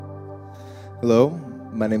Hello,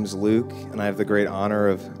 my name is Luke, and I have the great honor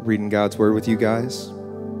of reading God's Word with you guys.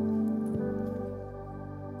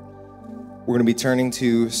 We're going to be turning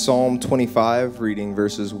to Psalm 25, reading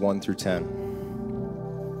verses 1 through 10.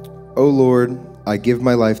 O Lord, I give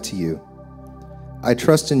my life to you. I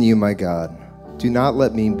trust in you, my God. Do not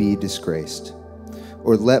let me be disgraced,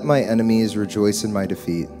 or let my enemies rejoice in my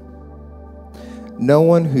defeat. No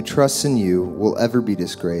one who trusts in you will ever be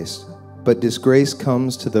disgraced, but disgrace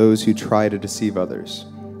comes to those who try to deceive others.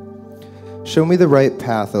 Show me the right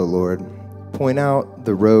path, O Lord. Point out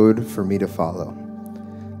the road for me to follow.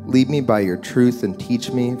 Lead me by your truth and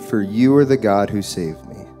teach me, for you are the God who saved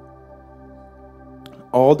me.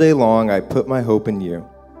 All day long I put my hope in you.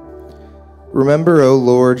 Remember, O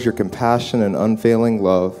Lord, your compassion and unfailing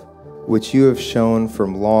love, which you have shown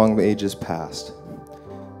from long ages past.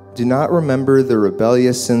 Do not remember the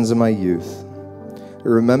rebellious sins of my youth.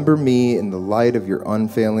 Remember me in the light of your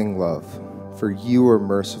unfailing love, for you are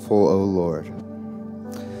merciful, O Lord.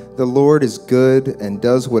 The Lord is good and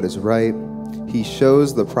does what is right. He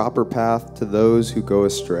shows the proper path to those who go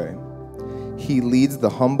astray. He leads the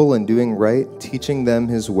humble in doing right, teaching them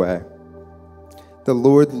his way. The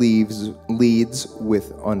Lord leads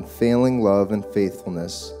with unfailing love and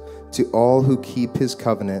faithfulness to all who keep his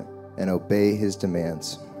covenant and obey his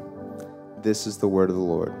demands. This is the word of the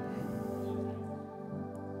Lord.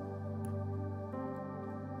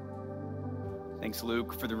 Thanks,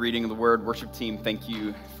 Luke, for the reading of the word. Worship team, thank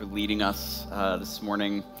you for leading us this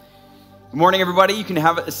morning. Good morning, everybody. You can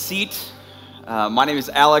have a seat. My name is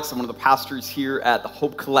Alex. I'm one of the pastors here at the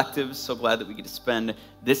Hope Collective. So glad that we get to spend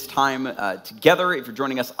this time together. If you're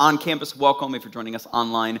joining us on campus, welcome. If you're joining us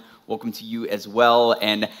online, welcome to you as well.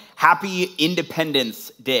 And happy Independence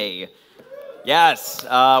Day. Yes,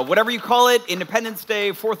 whatever you call it, Independence Day,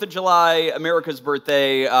 4th of July, America's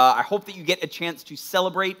birthday. I hope that you get a chance to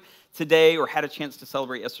celebrate today, or had a chance to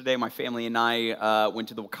celebrate yesterday. My family and I went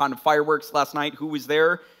to the Wakanda fireworks last night. Who was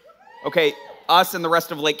there? Okay, us and the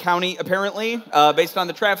rest of Lake County, apparently, based on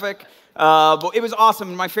the traffic. But it was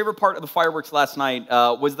awesome. My favorite part of the fireworks last night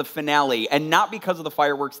was the finale, and not because of the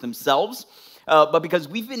fireworks themselves, but because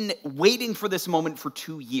we've been waiting for this moment for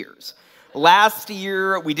 2 years. Last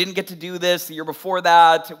year, we didn't get to do this. The year before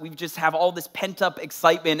that, we just have all this pent-up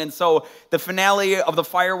excitement. And so the finale of the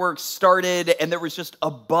fireworks started, and there was just a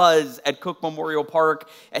buzz at Cook Memorial Park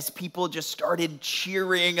as people just started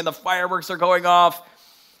cheering, and the fireworks are going off.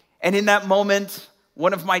 And in that moment,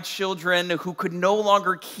 one of my children, who could no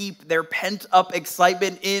longer keep their pent-up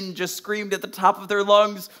excitement in, just screamed at the top of their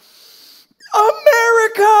lungs,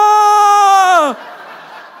 "America!"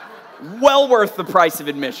 Well worth the price of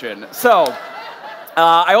admission. So,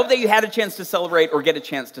 I hope that you had a chance to celebrate, or get a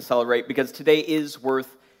chance to celebrate, because today is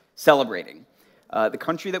worth celebrating. The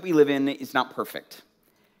country that we live in is not perfect.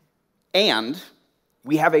 And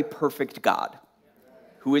we have a perfect God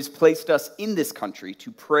who has placed us in this country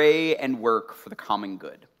to pray and work for the common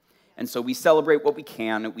good. And so we celebrate what we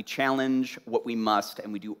can, we challenge what we must,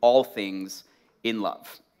 and we do all things in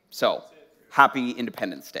love. So, happy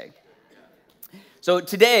Independence Day. So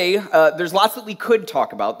today, there's lots that we could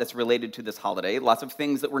talk about that's related to this holiday, lots of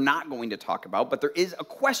things that we're not going to talk about, but there is a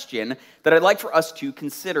question that I'd like for us to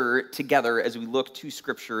consider together as we look to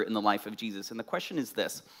Scripture in the life of Jesus. And the question is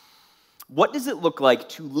this: what does it look like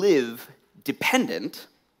to live dependent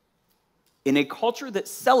in a culture that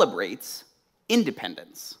celebrates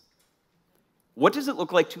independence? What does it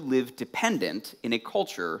look like to live dependent in a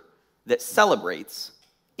culture that celebrates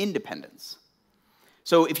independence?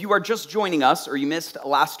 So if you are just joining us, or you missed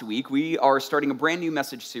last week, we are starting a brand new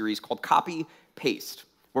message series called Copy Paste,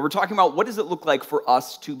 where we're talking about what does it look like for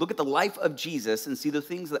us to look at the life of Jesus and see the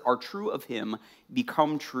things that are true of him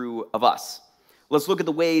become true of us. Let's look at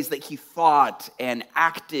the ways that he thought and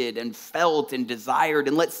acted and felt and desired,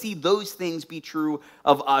 and let's see those things be true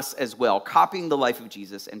of us as well, copying the life of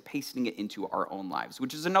Jesus and pasting it into our own lives,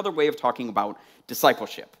 which is another way of talking about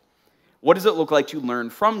discipleship. What does it look like to learn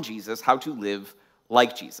from Jesus how to live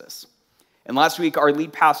like Jesus? And last week, our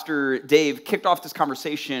lead pastor, Dave, kicked off this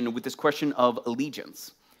conversation with this question of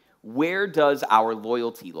allegiance. Where does our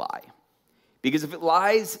loyalty lie? Because if it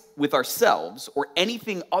lies with ourselves or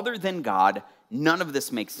anything other than God, none of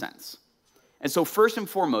this makes sense. And so first and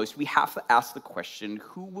foremost, we have to ask the question,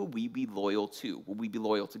 who will we be loyal to? Will we be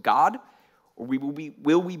loyal to God, or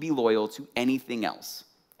will we be loyal to anything else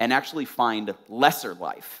and actually find lesser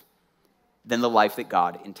life than the life that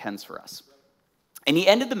God intends for us? And he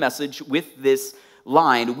ended the message with this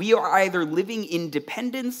line: we are either living in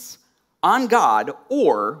dependence on God,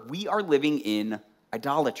 or we are living in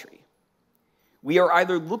idolatry. We are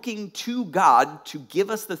either looking to God to give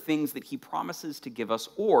us the things that he promises to give us,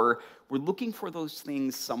 or we're looking for those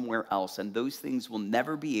things somewhere else, and those things will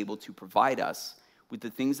never be able to provide us with the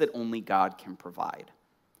things that only God can provide.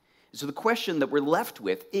 So the question that we're left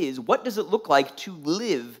with is, what does it look like to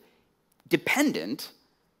live dependent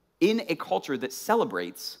in a culture that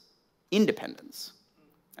celebrates independence?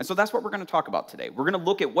 And so that's what we're going to talk about today. We're going to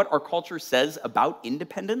look at what our culture says about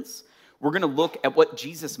independence. We're going to look at what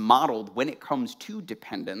Jesus modeled when it comes to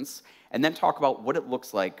dependence, and then talk about what it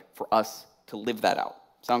looks like for us to live that out.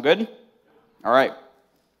 Sound good? All right.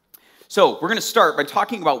 So we're going to start by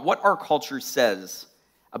talking about what our culture says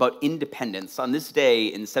about independence. On this day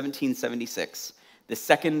in 1776, the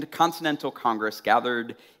Second Continental Congress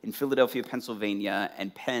gathered in Philadelphia, Pennsylvania,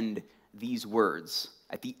 and penned these words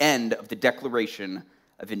at the end of the Declaration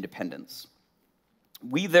of Independence.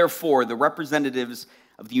 We, therefore, the representatives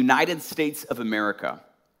of the United States of America,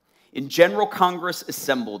 in General Congress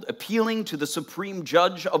assembled, appealing to the Supreme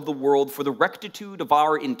Judge of the world for the rectitude of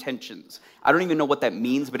our intentions. I don't even know what that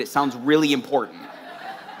means, but it sounds really important.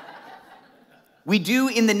 We do,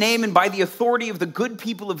 in the name and by the authority of the good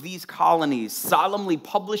people of these colonies, solemnly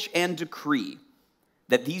publish and decree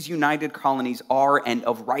that these united colonies are and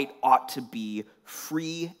of right ought to be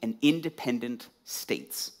free and independent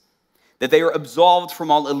states, that they are absolved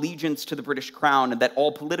from all allegiance to the British Crown, and that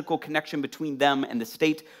all political connection between them and the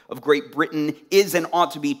state of Great Britain is and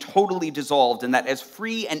ought to be totally dissolved, and that as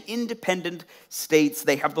free and independent states,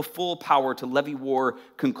 they have the full power to levy war,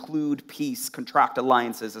 conclude peace, contract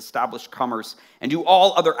alliances, establish commerce, and do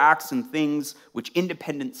all other acts and things which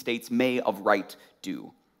independent states may of right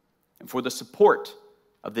do. And for the support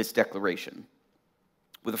of this declaration,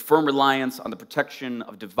 with a firm reliance on the protection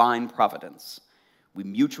of divine providence, we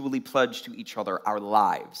mutually pledge to each other our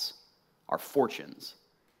lives, our fortunes,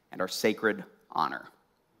 and our sacred honor.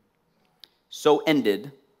 So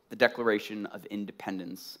ended the Declaration of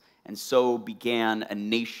Independence, and so began a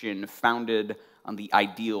nation founded on the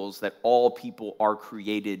ideals that all people are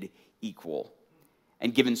created equal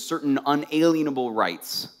and given certain unalienable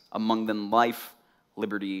rights, among them life,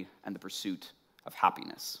 liberty, and the pursuit of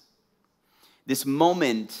happiness. This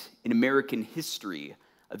moment in American history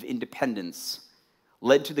of independence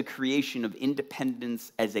led to the creation of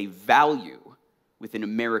independence as a value within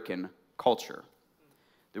American culture.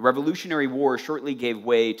 The Revolutionary War shortly gave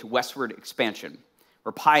way to westward expansion,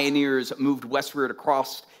 where pioneers moved westward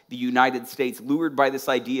across the United States, lured by this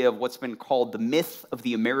idea of what's been called the myth of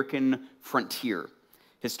the American frontier.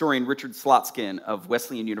 Historian Richard Slotskin of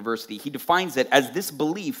Wesleyan University, he defines it as this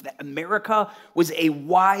belief that America was a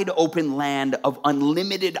wide open land of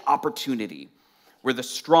unlimited opportunity, where the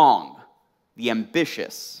strong, the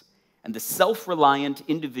ambitious, and the self-reliant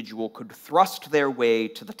individual could thrust their way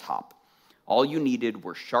to the top. All you needed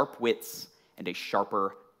were sharp wits and a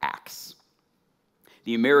sharper axe.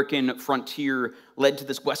 The American frontier led to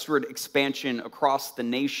this westward expansion across the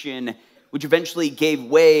nation, which eventually gave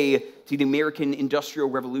way to the American Industrial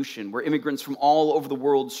Revolution, where immigrants from all over the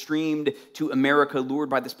world streamed to America, lured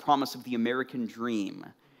by this promise of the American dream,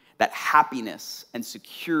 that happiness and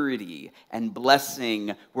security and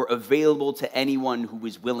blessing were available to anyone who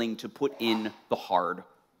was willing to put in the hard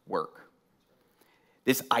work.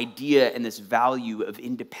 This idea and this value of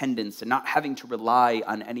independence and not having to rely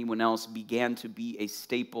on anyone else began to be a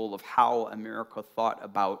staple of how America thought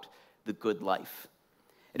about the good life.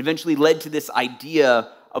 It eventually led to this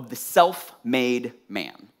idea of the self-made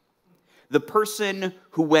man. The person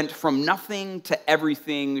who went from nothing to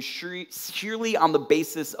everything sheerly on the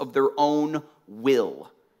basis of their own will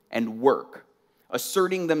and work,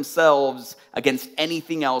 asserting themselves against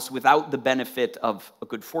anything else without the benefit of a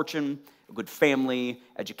good fortune, a good family,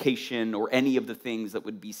 education, or any of the things that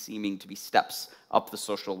would be seeming to be steps up the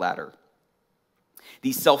social ladder.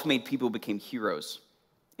 These self-made people became heroes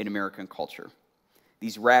in American culture.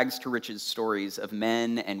 These rags to riches stories of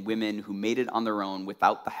men and women who made it on their own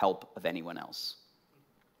without the help of anyone else.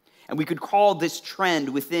 And we could call this trend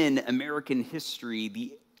within American history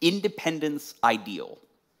the independence ideal.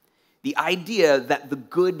 The idea that the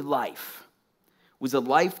good life was a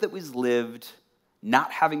life that was lived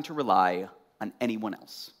not having to rely on anyone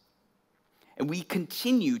else. And we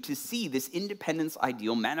continue to see this independence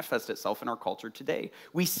ideal manifest itself in our culture today.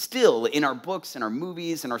 We still, in our books, in our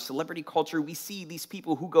movies, in our celebrity culture, we see these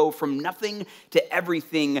people who go from nothing to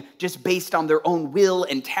everything just based on their own will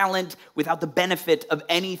and talent without the benefit of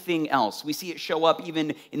anything else. We see it show up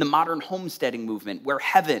even in the modern homesteading movement, where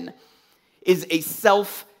heaven is a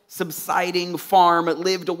self-subsiding farm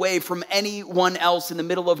lived away from anyone else in the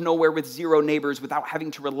middle of nowhere with zero neighbors without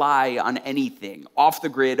having to rely on anything. Off the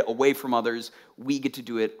grid, away from others, we get to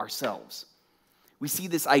do it ourselves. We see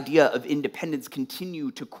this idea of independence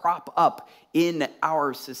continue to crop up in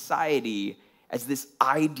our society as this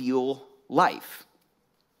ideal life.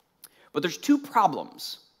 But there's two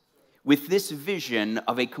problems with this vision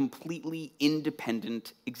of a completely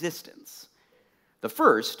independent existence. The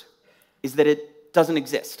first is that it doesn't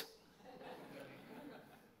exist.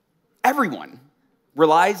 Everyone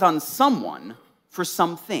relies on someone for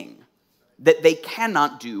something that they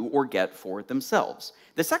cannot do or get for themselves.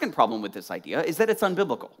 The second problem with this idea is that it's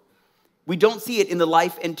unbiblical. We don't see it in the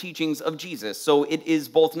life and teachings of Jesus, so it is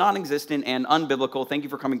both non-existent and unbiblical. Thank you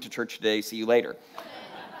for coming to church today. See you later.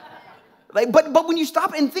 But when you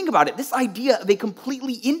stop and think about it, this idea of a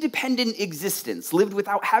completely independent existence lived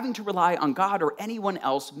without having to rely on God or anyone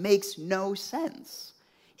else makes no sense.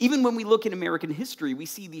 Even when we look in American history, we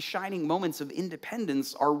see these shining moments of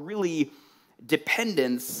independence are really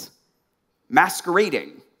dependence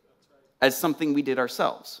masquerading as something we did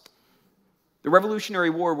ourselves. The Revolutionary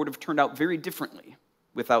War would have turned out very differently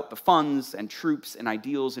without the funds and troops and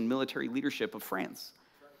ideals and military leadership of France.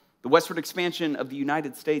 The westward expansion of the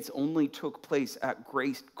United States only took place at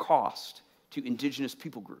great cost to indigenous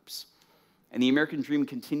people groups. And the American dream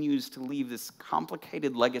continues to leave this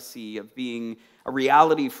complicated legacy of being a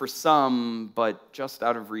reality for some, but just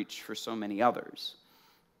out of reach for so many others.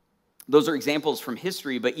 Those are examples from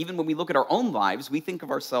history, but even when we look at our own lives, we think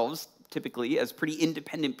of ourselves typically as pretty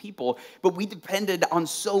independent people, but we depended on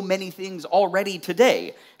so many things already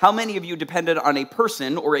today. How many of you depended on a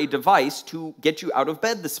person or a device to get you out of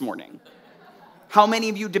bed this morning? How many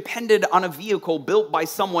of you depended on a vehicle built by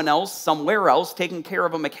someone else, somewhere else, taking care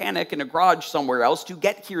of a mechanic in a garage somewhere else to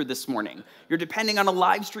get here this morning? You're depending on a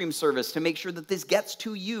live stream service to make sure that this gets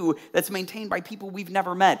to you that's maintained by people we've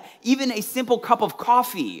never met. Even a simple cup of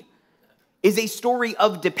coffee is a story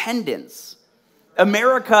of dependence.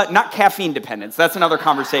 America, not caffeine dependence, that's another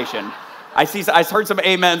conversation. I heard some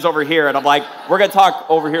amens over here, and I'm like, we're going to talk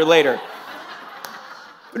over here later.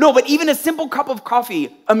 No, but even a simple cup of coffee,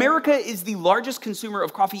 America is the largest consumer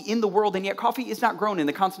of coffee in the world, and yet coffee is not grown in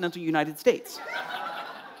the continental United States.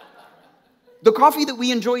 The coffee that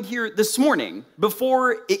we enjoyed here this morning,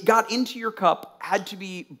 before it got into your cup, had to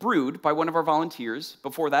be brewed by one of our volunteers.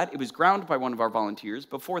 Before that, it was ground by one of our volunteers.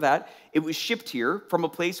 Before that, it was shipped here from a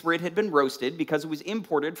place where it had been roasted because it was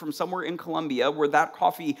imported from somewhere in Colombia where that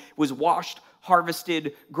coffee was washed,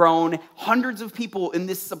 harvested, grown. Hundreds of people in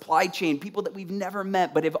this supply chain, people that we've never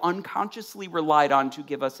met but have unconsciously relied on to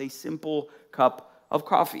give us a simple cup of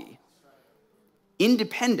coffee.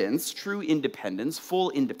 Independence, true independence,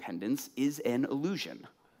 full independence, is an illusion.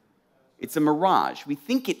 It's a mirage. We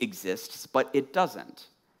think it exists, but it doesn't.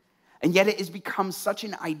 And yet it has become such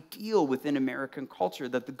an ideal within American culture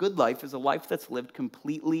that the good life is a life that's lived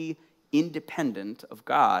completely independent of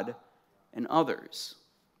God and others.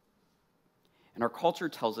 And our culture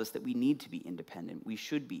tells us that we need to be independent. We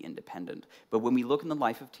should be independent. But when we look in the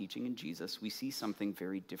life of teaching in Jesus, we see something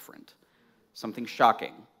very different, something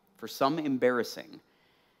shocking. For some, embarrassing,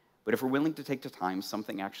 but if we're willing to take the time,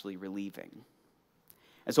 something actually relieving.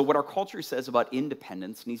 And so what our culture says about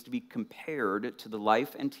independence needs to be compared to the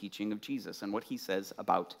life and teaching of Jesus and what he says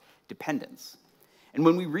about dependence. And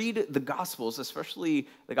when we read the Gospels, especially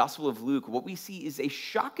the Gospel of Luke, what we see is a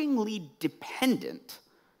shockingly dependent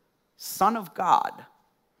Son of God.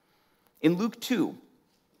 In Luke 2,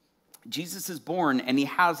 Jesus is born and he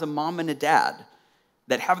has a mom and a dad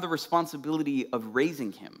that have the responsibility of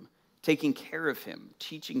raising him, taking care of him,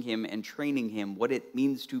 teaching him, and training him what it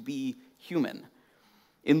means to be human.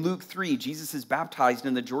 In Luke 3, Jesus is baptized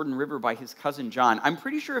in the Jordan River by his cousin John. I'm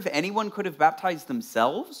pretty sure if anyone could have baptized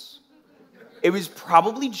themselves, it was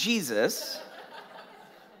probably Jesus.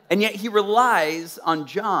 And yet he relies on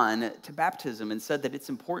John to baptism and said that it's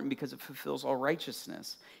important because it fulfills all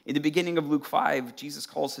righteousness. In the beginning of Luke 5, Jesus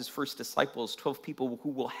calls his first disciples, 12 people who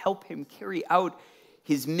will help him carry out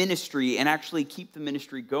his ministry and actually keep the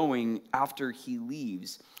ministry going after he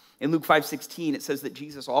leaves. In Luke 5:16, it says that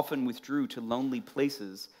Jesus often withdrew to lonely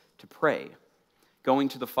places to pray, going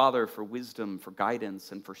to the Father for wisdom, for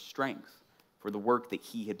guidance, and for strength for the work that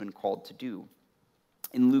he had been called to do.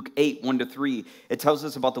 In Luke 8, 1-3, it tells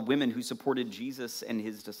us about the women who supported Jesus and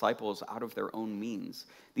his disciples out of their own means.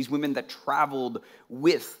 These women that traveled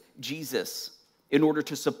with Jesus in order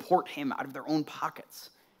to support him out of their own pockets,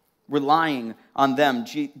 relying on them.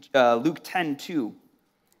 Luke 10:2,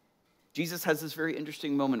 Jesus has this very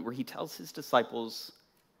interesting moment where he tells his disciples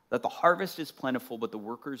that the harvest is plentiful, but the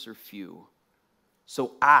workers are few.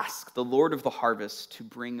 So ask the Lord of the harvest to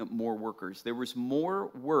bring more workers. There was more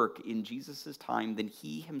work in Jesus' time than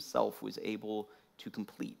he himself was able to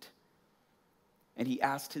complete. And he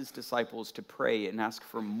asked his disciples to pray and ask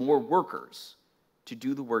for more workers to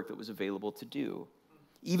do the work that was available to do.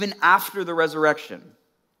 Even after the resurrection,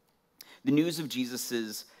 the news of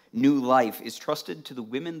Jesus' new life is trusted to the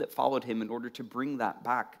women that followed him in order to bring that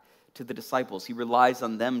back to the disciples. He relies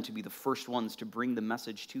on them to be the first ones to bring the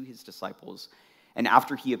message to his disciples. And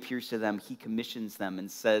after he appears to them, he commissions them and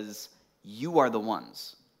says, "You are the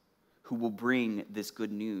ones who will bring this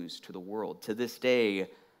good news to the world." To this day,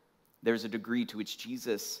 there's a degree to which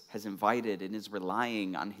Jesus has invited and is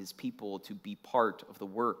relying on his people to be part of the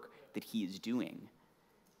work that he is doing.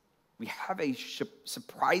 We have a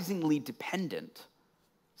surprisingly dependent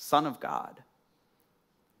Son of God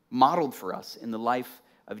modeled for us in the life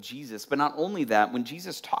of Jesus. But not only that, when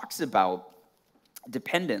Jesus talks about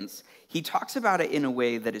dependence, he talks about it in a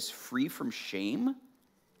way that is free from shame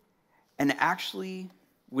and actually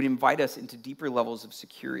would invite us into deeper levels of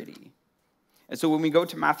security. And so when we go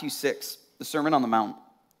to Matthew 6, the Sermon on the Mount,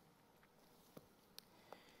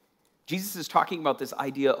 Jesus is talking about this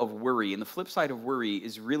idea of worry, and the flip side of worry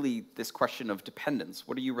is really this question of dependence.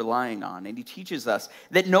 What are you relying on? And he teaches us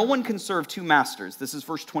that no one can serve two masters. This is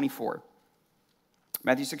verse 24.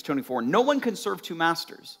 Matthew 6:24. No one can serve two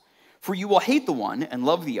masters, for you will hate the one and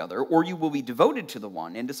love the other, or you will be devoted to the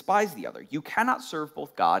one and despise the other. You cannot serve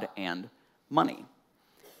both God and money.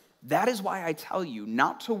 That is why I tell you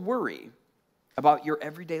not to worry about your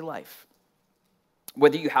everyday life.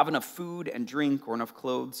 Whether you have enough food and drink or enough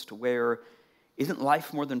clothes to wear, isn't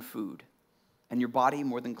life more than food and your body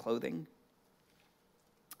more than clothing?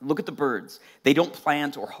 Look at the birds. They don't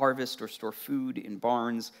plant or harvest or store food in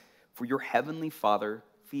barns, for your heavenly Father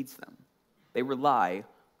feeds them. They rely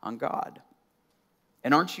on God.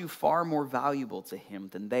 And aren't you far more valuable to him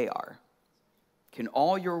than they are? Can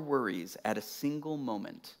all your worries add a single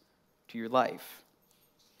moment to your life?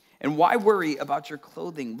 And why worry about your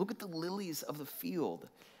clothing? Look at the lilies of the field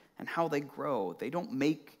and how they grow. They don't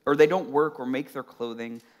work or make their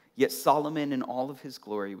clothing, yet Solomon in all of his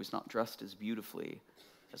glory was not dressed as beautifully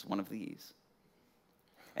as one of these.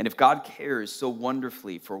 And if God cares so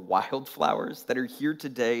wonderfully for wildflowers that are here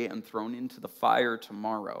today and thrown into the fire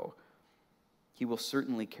tomorrow, he will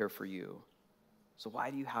certainly care for you. So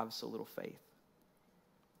why do you have so little faith?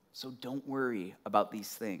 So don't worry about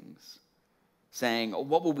these things, saying, "Oh,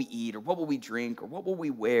 what will we eat, or what will we drink, or what will we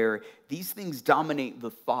wear?" These things dominate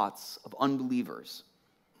the thoughts of unbelievers.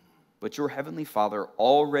 But your heavenly Father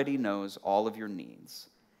already knows all of your needs.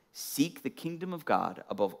 Seek the kingdom of God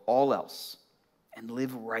above all else and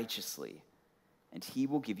live righteously, and he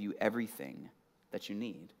will give you everything that you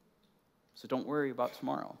need. So don't worry about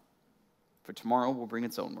tomorrow, for tomorrow will bring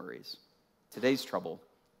its own worries. Today's trouble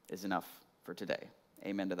is enough for today.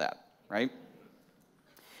 Amen to that, right?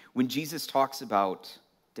 When Jesus talks about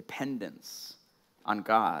dependence on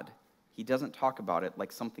God, he doesn't talk about it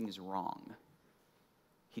like something is wrong.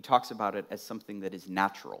 He talks about it as something that is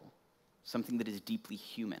natural, something that is deeply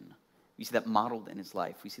human. We see that modeled in his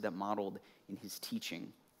life. We see that modeled in his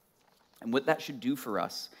teaching. And what that should do for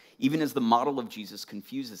us, even as the model of Jesus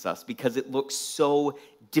confuses us, because it looks so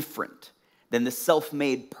different than the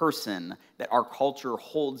self-made person that our culture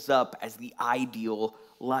holds up as the ideal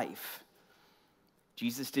life.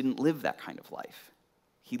 Jesus didn't live that kind of life.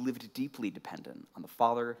 He lived deeply dependent on the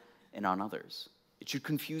Father and on others. It should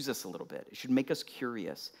confuse us a little bit. It should make us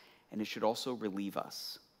curious, and it should also relieve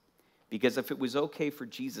us. Because if it was okay for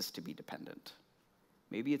Jesus to be dependent,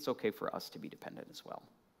 maybe it's okay for us to be dependent as well.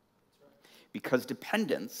 Because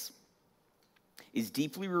dependence is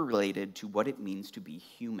deeply related to what it means to be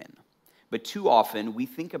human. But too often, we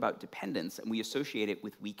think about dependence and we associate it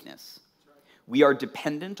with weakness. We are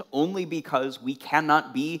dependent only because we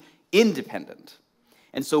cannot be independent.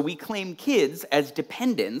 And so we claim kids as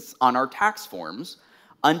dependents on our tax forms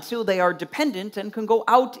until they are dependent and can go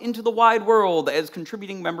out into the wide world as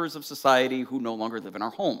contributing members of society who no longer live in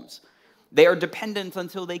our homes. They are dependent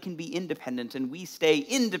until they can be independent, and we stay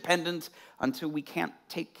independent until we can't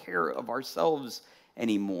take care of ourselves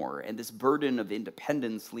anymore. And this burden of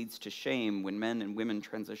independence leads to shame when men and women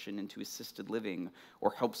transition into assisted living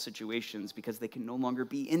or help situations because they can no longer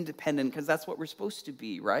be independent, because that's what we're supposed to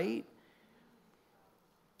be, right?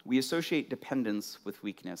 We associate dependence with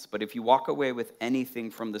weakness, but if you walk away with anything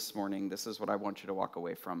from this morning, this is what I want you to walk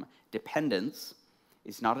away from. Dependence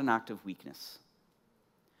is not an act of weakness.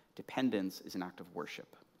 Dependence is an act of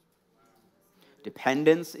worship.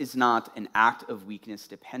 Dependence is not an act of weakness.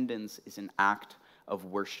 Dependence is an act of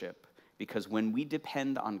worship. Because when we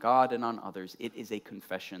depend on God and on others, it is a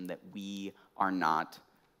confession that we are not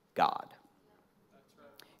God.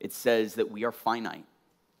 It says that we are finite,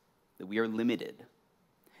 that we are limited,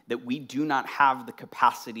 that we do not have the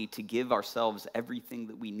capacity to give ourselves everything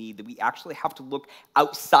that we need, that we actually have to look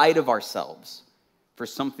outside of ourselves for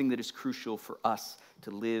something that is crucial for us to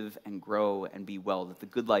live and grow and be well, that the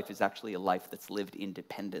good life is actually a life that's lived in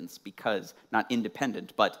dependence because, not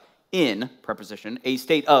independent, but in, preposition, a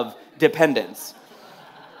state of dependence.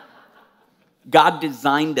 God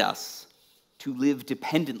designed us to live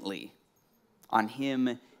dependently on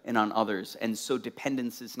him and on others. And so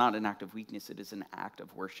dependence is not an act of weakness, it is an act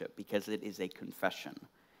of worship because it is a confession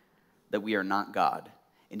that we are not God,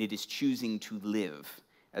 and it is choosing to live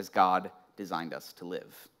as God designed us to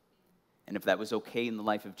live. And if that was okay in the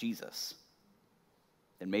life of Jesus,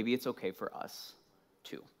 then maybe it's okay for us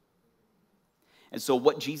too. And so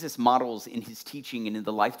what Jesus models in his teaching and in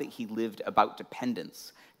the life that he lived about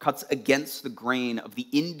dependence cuts against the grain of the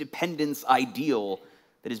independence ideal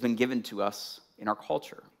that has been given to us in our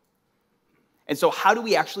culture. And so how do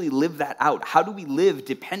we actually live that out? How do we live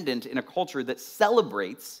dependent in a culture that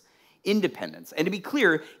celebrates independence? And to be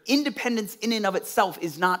clear, independence in and of itself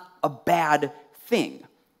is not a bad thing.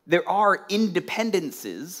 There are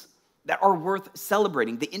independences that are worth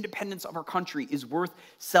celebrating. The independence of our country is worth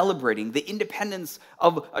celebrating. The independence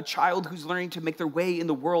of a child who's learning to make their way in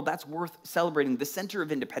the world, that's worth celebrating. The Center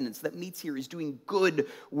of Independence that meets here is doing good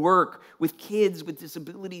work with kids with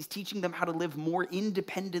disabilities, teaching them how to live more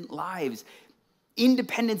independent lives.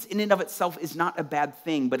 Independence in and of itself is not a bad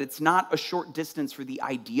thing, but it's not a short distance for the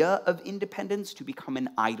idea of independence to become an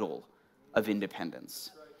idol of independence.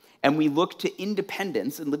 And we look to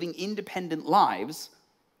independence and living independent lives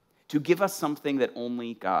to give us something that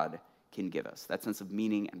only God can give us. That sense of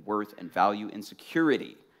meaning and worth and value and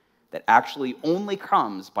security that actually only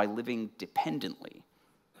comes by living dependently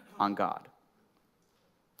on God.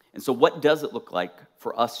 And so what does it look like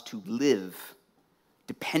for us to live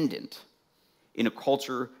dependent in a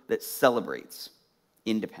culture that celebrates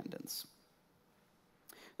independence?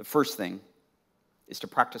 The first thing is to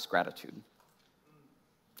practice gratitude.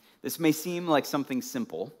 This may seem like something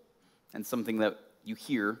simple and something that you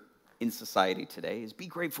hear in society today is be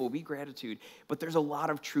grateful, be gratitude. But there's a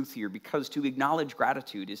lot of truth here because to acknowledge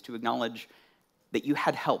gratitude is to acknowledge that you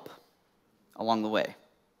had help along the way.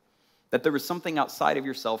 That there was something outside of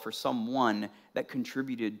yourself or someone that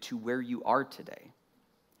contributed to where you are today.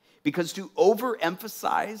 Because to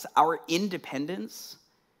overemphasize our independence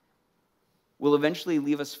will eventually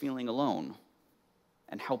leave us feeling alone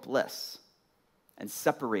and helpless and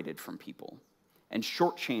separated from people and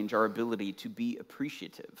shortchange our ability to be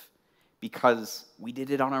appreciative because we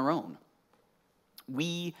did it on our own.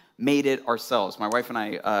 We made it ourselves. My wife and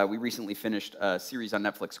I, we recently finished a series on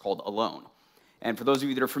Netflix called Alone. And for those of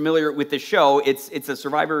you that are familiar with this show, it's a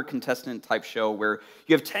survivor contestant type show where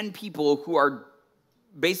you have 10 people who are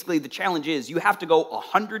basically, the challenge is you have to go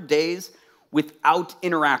 100 days without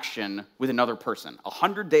interaction with another person,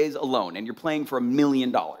 100 days alone, and you're playing for $1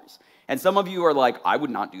 million. And some of you are like, I would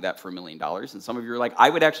not do that for $1 million. And some of you are like, I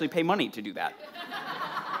would actually pay money to do that.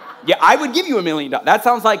 Yeah, I would give you $1 million. That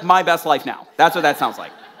sounds like my best life now. That's what that sounds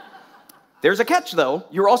like. There's a catch, though.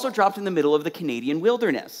 You're also dropped in the middle of the Canadian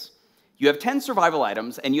wilderness. You have 10 survival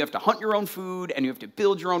items, and you have to hunt your own food, and you have to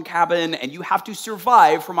build your own cabin, and you have to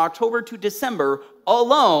survive from October to December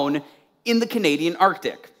alone in the Canadian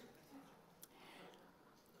Arctic.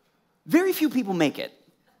 Very few people make it.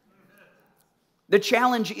 The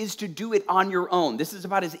challenge is to do it on your own. This is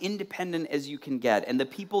about as independent as you can get. And the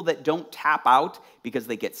people that don't tap out because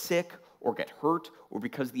they get sick or get hurt or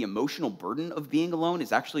because the emotional burden of being alone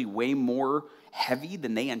is actually way more heavy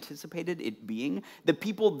than they anticipated it being, the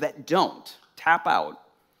people that don't tap out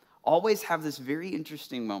always have this very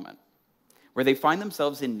interesting moment where they find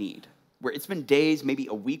themselves in need, where it's been days, maybe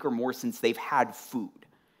a week or more since they've had food.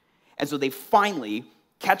 And so they finally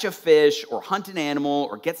catch a fish or hunt an animal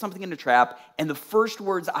or get something in a trap, and the first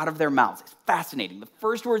words out of their mouths, it's fascinating, the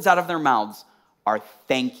first words out of their mouths are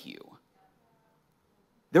thank you.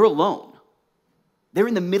 They're alone. They're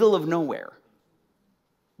in the middle of nowhere.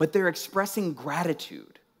 But they're expressing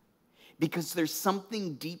gratitude because there's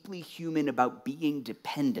something deeply human about being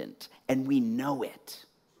dependent, and we know it.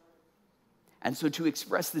 And so to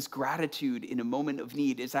express this gratitude in a moment of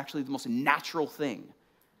need is actually the most natural thing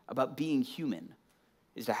about being human,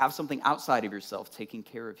 is to have something outside of yourself taking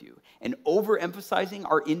care of you. And overemphasizing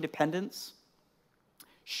our independence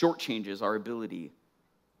shortchanges our ability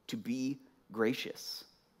to be gracious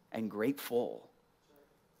and grateful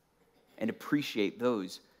and appreciate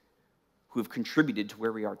those who have contributed to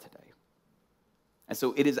where we are today. And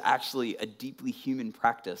so it is actually a deeply human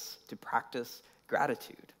practice to practice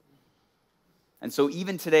gratitude. And so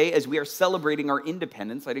even today, as we are celebrating our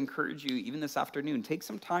independence, I'd encourage you, even this afternoon, take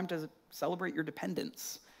some time to celebrate your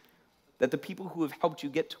dependence. That the people who have helped you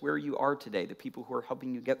get to where you are today, the people who are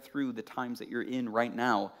helping you get through the times that you're in right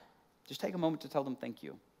now, just take a moment to tell them thank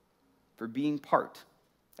you for being part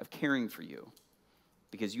of caring for you,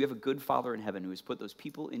 because you have a good Father in heaven who has put those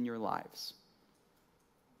people in your lives.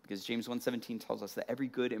 Because James 1:17 tells us that every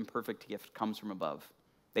good and perfect gift comes from above.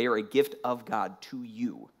 They are a gift of God to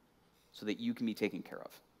you so that you can be taken care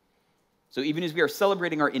of. So even as we are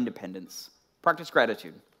celebrating our independence, practice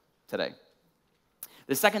gratitude today.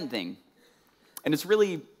 The second thing, and it's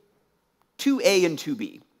really 2A and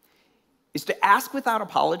 2B, is to ask without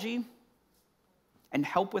apology and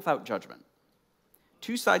help without judgment.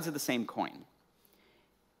 Two sides of the same coin.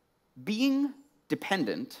 Being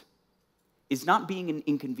dependent is not being an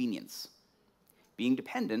inconvenience. Being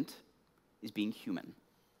dependent is being human.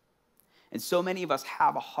 And so many of us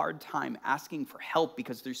have a hard time asking for help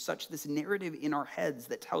because there's such this narrative in our heads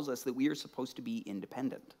that tells us that we are supposed to be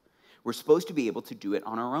independent. We're supposed to be able to do it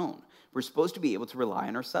on our own. We're supposed to be able to rely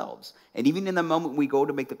on ourselves. And even in the moment we go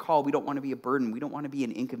to make the call, we don't want to be a burden. We don't want to be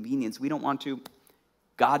an inconvenience. We don't want to.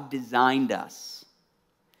 God designed us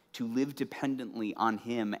to live dependently on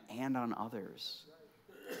him and on others.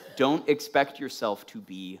 Don't expect yourself to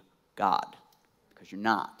be God, because you're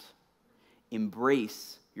not.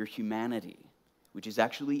 Embrace your humanity, which is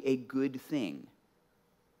actually a good thing.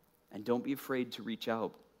 And don't be afraid to reach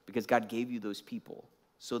out, because God gave you those people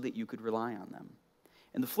so that you could rely on them.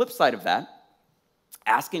 And the flip side of that,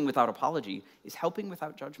 asking without apology, is helping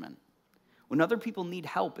without judgment. When other people need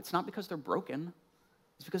help, it's not because they're broken,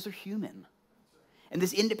 it's because they're human. And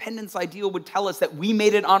this independence ideal would tell us that we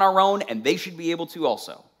made it on our own and they should be able to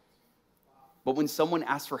also. But when someone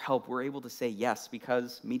asks for help, we're able to say yes,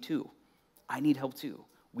 because me too. I need help too.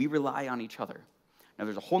 We rely on each other. Now,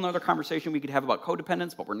 there's a whole nother conversation we could have about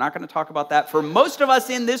codependence, but we're not going to talk about that. For most of us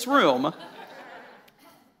in this room,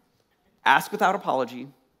 ask without apology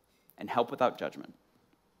and help without judgment.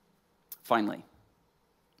 Finally,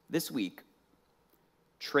 this week,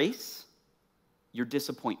 trace your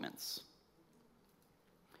disappointments.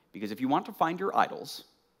 Because if you want to find your idols,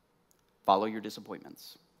 follow your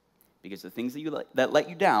disappointments. Because the things that let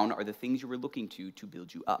you down are the things you were looking to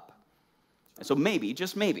build you up. And so maybe,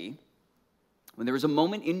 just maybe, when there is a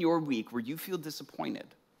moment in your week where you feel disappointed,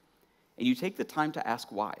 and you take the time to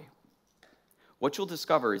ask why, what you'll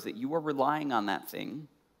discover is that you are relying on that thing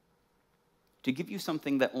to give you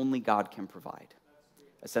something that only God can provide.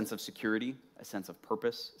 A sense of security, a sense of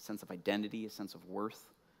purpose, a sense of identity, a sense of worth.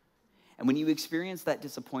 And when you experience that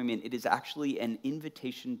disappointment, it is actually an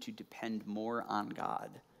invitation to depend more on God.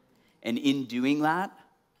 And in doing that,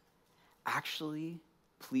 actually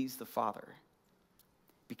please the Father.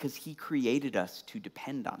 Because he created us to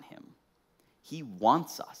depend on him. He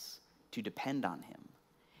wants us to depend on him.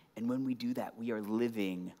 And when we do that, we are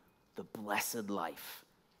living the blessed life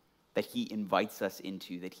that he invites us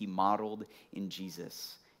into, that he modeled in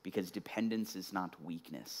Jesus. Because dependence is not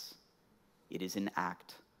weakness. It is an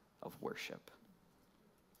act of worship.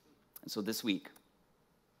 And so this week,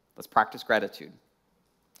 let's practice gratitude.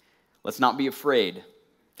 Let's not be afraid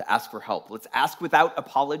to ask for help. Let's ask without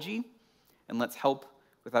apology, and let's help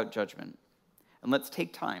without judgment. And let's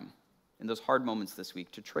take time in those hard moments this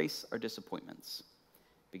week to trace our disappointments.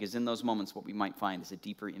 Because in those moments, what we might find is a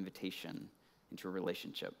deeper invitation into a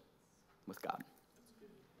relationship with God.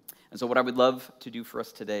 And so what I would love to do for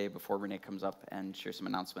us today, before Renee comes up and shares some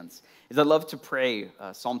announcements, is I'd love to pray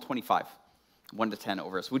Psalm 25, 1-10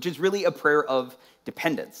 over us, which is really a prayer of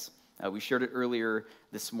dependence. We shared it earlier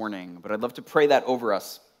this morning, but I'd love to pray that over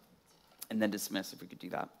us and then dismiss, if we could do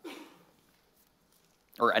that.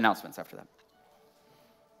 Or announcements after that.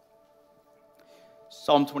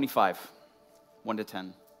 Psalm 25,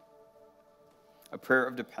 1-10. A prayer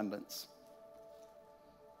of dependence.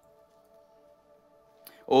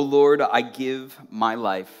 O Lord, I give my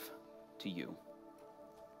life to you.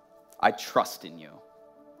 I trust in you,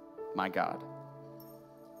 my God.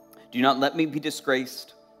 Do not let me be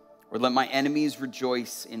disgraced, or let my enemies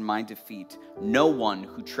rejoice in my defeat. No one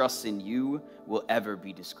who trusts in you will ever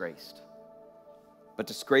be disgraced. But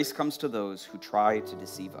disgrace comes to those who try to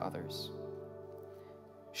deceive others.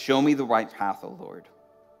 Show me the right path, O Lord.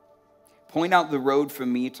 Point out the road for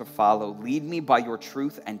me to follow. Lead me by your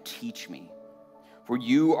truth and teach me. For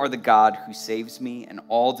you are the God who saves me, and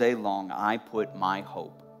all day long I put my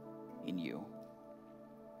hope in you.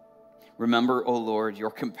 Remember, O Lord,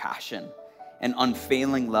 your compassion and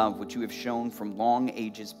unfailing love, which you have shown from long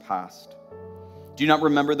ages past. Do not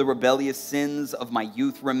remember the rebellious sins of my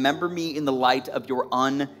youth. Remember me in the light of your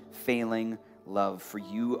unfailing love, for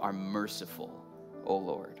you are merciful, O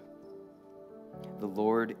Lord. The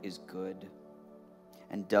Lord is good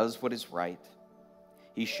and does what is right.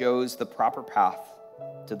 He shows the proper path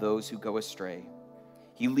to those who go astray.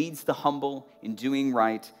 He leads the humble in doing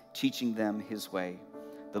right, teaching them his way.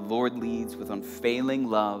 The Lord leads with unfailing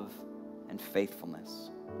love and faithfulness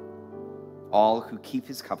all who keep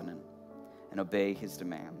his covenant and obey his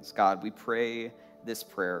demands. God, we pray this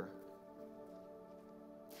prayer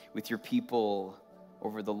with your people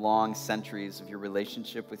over the long centuries of your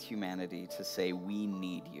relationship with humanity to say, we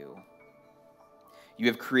need you. You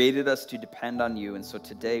have created us to depend on you, and so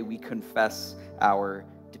today we confess our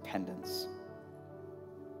dependence.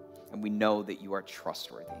 And we know that you are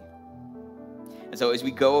trustworthy. And so as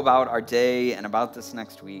we go about our day and about this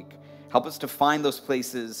next week, help us to find those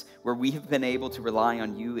places where we have been able to rely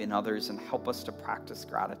on you and others, and help us to practice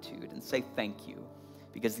gratitude and say thank you,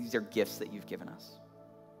 because these are gifts that you've given us.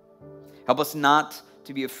 Help us not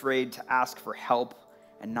to be afraid to ask for help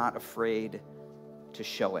and not afraid to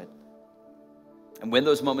show it. And when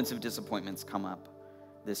those moments of disappointments come up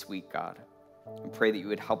this week, God, I pray that you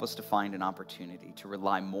would help us to find an opportunity to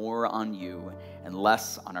rely more on you and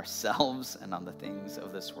less on ourselves and on the things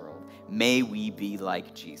of this world. May we be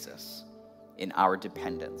like Jesus in our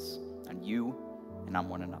dependence on you and on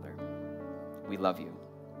one another. We love you.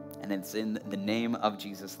 And it's in the name of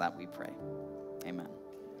Jesus that we pray. Amen.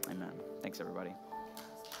 Amen. Thanks, everybody.